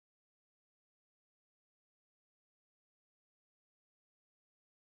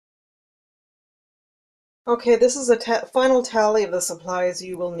Okay, this is a final tally of the supplies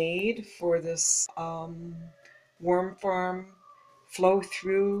you will need for this worm farm flow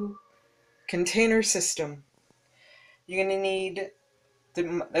through container system. You're going to need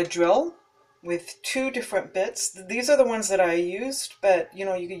a drill with two different bits. These are the ones that I used, but you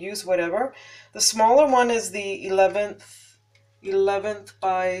know, you could use whatever. The smaller one is the 11th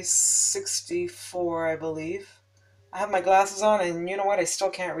by 64, I believe. I have my glasses on and you know what, I still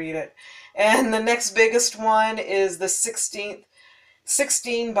can't read it. And the next biggest one is the 16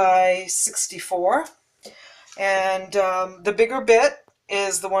 by 64. And the bigger bit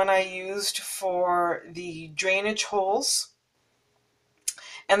is the one I used for the drainage holes.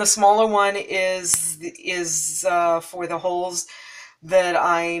 And the smaller one is for the holes that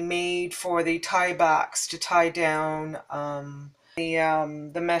I made for the tie backs to tie down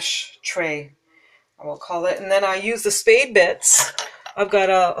the mesh tray, I will call it. And then I use the spade bits. I've got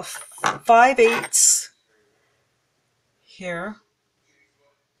a 5/8 here.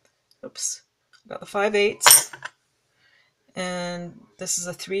 Oops. I've got the 5/8, and this is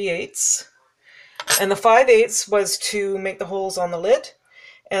a 3/8. And the 5/8 was to make the holes on the lid,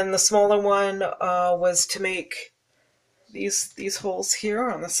 and the smaller one was to make these holes here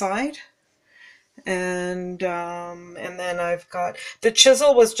on the side. And then I've got the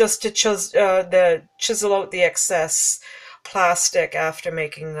chisel was just to chisel out the excess plastic after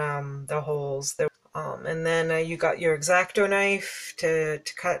making the holes. And then you got your X-Acto knife to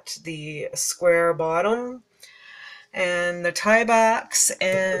cut the square bottom, and the tie backs,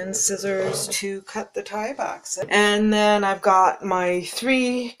 and scissors to cut the tie backs. And then I've got my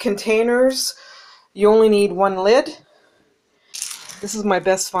 3 containers. You only need 1 lid. This is my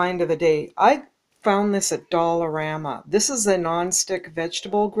best find of the day. I found this at Dollarama. This is a non-stick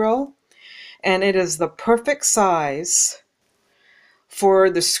vegetable grill, and it is the perfect size for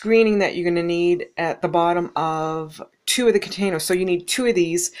the screening that you're going to need at the bottom of 2 of the containers. So you need 2 of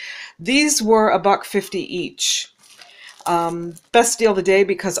these. These were $1.50 each. Best deal of the day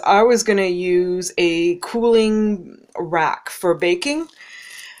because I was going to use a cooling rack for baking,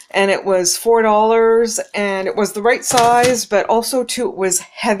 and it was $4, and it was the right size, but also too it was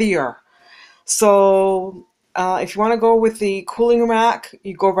heavier. So if you want to go with the cooling rack,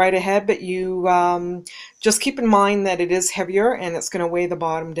 you go right ahead, but you just keep in mind that it is heavier and it's going to weigh the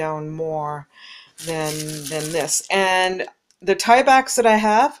bottom down more than this. And the tie backs that I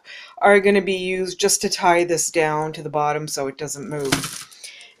have are going to be used just to tie this down to the bottom so it doesn't move.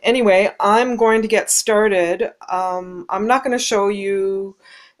 Anyway, I'm going to get started. I'm not going to show you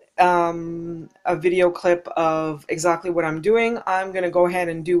a video clip of exactly what I'm doing. I'm going to go ahead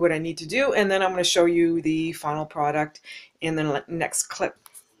and do what I need to do, and then I'm going to show you the final product in the next clip.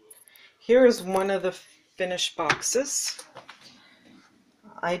 Here is one of the finished boxes.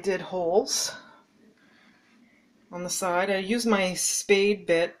 I did holes on the side. I used my spade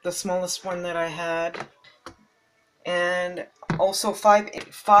bit, the smallest one that I had, and also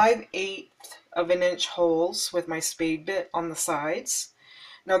 5/8 of an inch holes with my spade bit on the sides.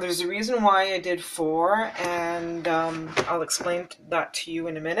 Now there's a reason why I did 4, and I'll explain that to you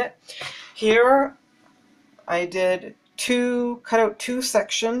in a minute. Here I did cut out 2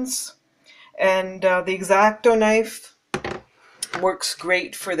 sections, and the X-Acto knife works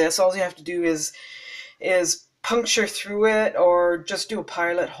great for this. All you have to do is puncture through it, or just do a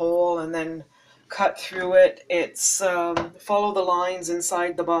pilot hole and then cut through it. It's follow the lines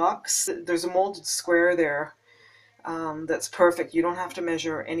inside the box. There's a molded square there. That's perfect. You don't have to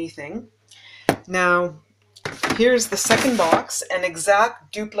measure anything. Now, here's the second box, an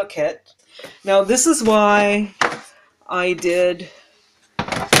exact duplicate. Now, this is why I did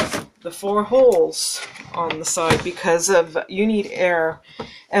the 4 holes on the side, because you need air.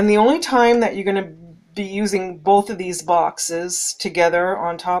 And the only time that you're going to be using both of these boxes together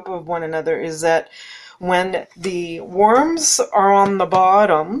on top of one another is that when the worms are on the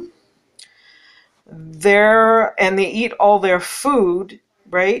bottom, and they eat all their food,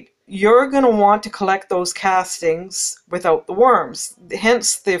 right? You're going to want to collect those castings without the worms,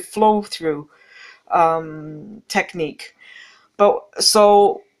 hence the flow through technique. But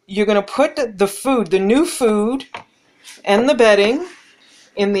so you're going to put the new food and the bedding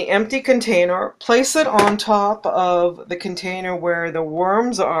in the empty container, place it on top of the container where the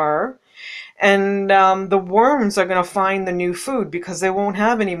worms are, and the worms are going to find the new food because they won't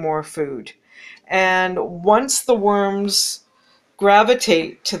have any more food. And once the worms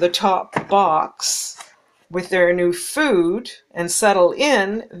gravitate to the top box with their new food and settle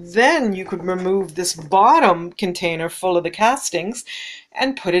in, then you could remove this bottom container full of the castings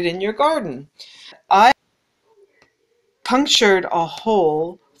and put it in your garden. Punctured a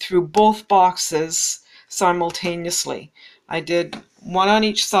hole through both boxes simultaneously. I did one on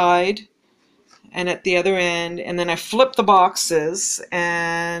each side and at the other end, and then I flipped the boxes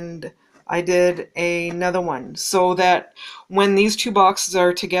and I did another one so that when these two boxes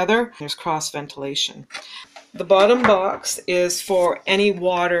are together, there's cross ventilation. The bottom box is for any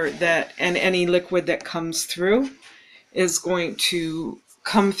water that and any liquid that comes through is going to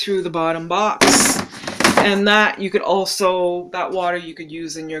come through the bottom box, and that you could also, that water you could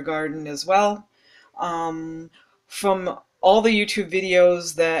use in your garden as well. From all the YouTube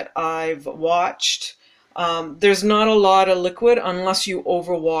videos that I've watched, there's not a lot of liquid unless you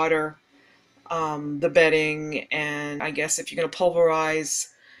overwater the bedding, and I guess if you're going to pulverize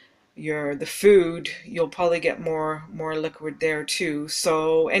the food, you'll probably get more liquid there too.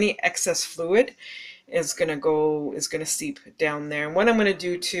 So any excess fluid is gonna seep down there. And what I'm gonna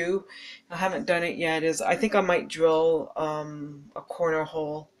do too, I haven't done it yet, is I think I might drill a corner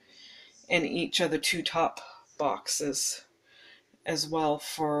hole in each of the two top boxes as well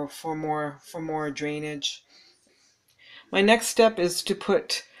for more drainage. My next step is to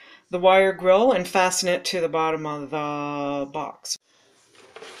put the wire grill and fasten it to the bottom of the box.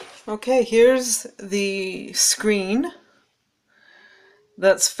 Okay, here's the screen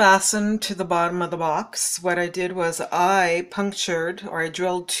that's fastened to the bottom of the box. What I did was I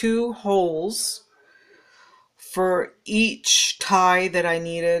drilled 2 holes for each tie that I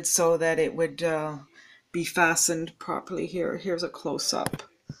needed so that it would be fastened properly. Here's a close-up.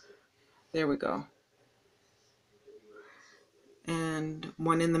 There we go. And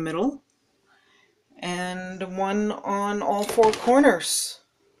one in the middle and one on all 4 corners.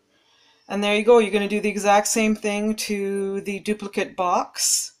 And there you go. You're going to do the exact same thing to the duplicate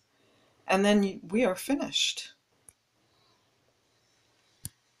box, and then we are finished.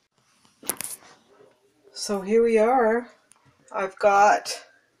 So here we are. I've got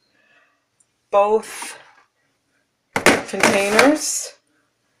both containers,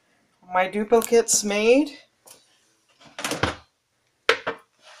 my duplicates made.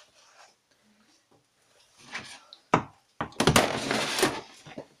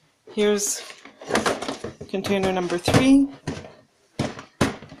 Here's container number 3.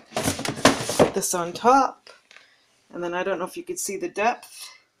 Put this on top, and then I don't know if you could see the depth.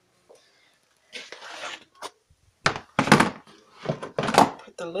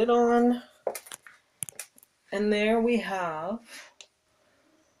 Put the lid on, and there we have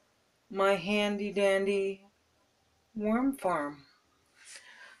my handy dandy worm farm.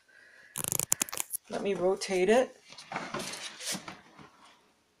 Let me rotate it.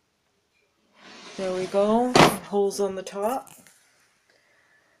 There we go, holes on the top.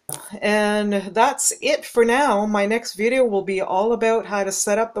 And that's it for now. My next video will be all about how to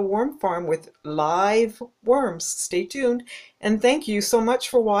set up the worm farm with live worms. Stay tuned, and thank you so much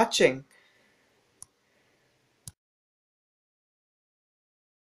for watching.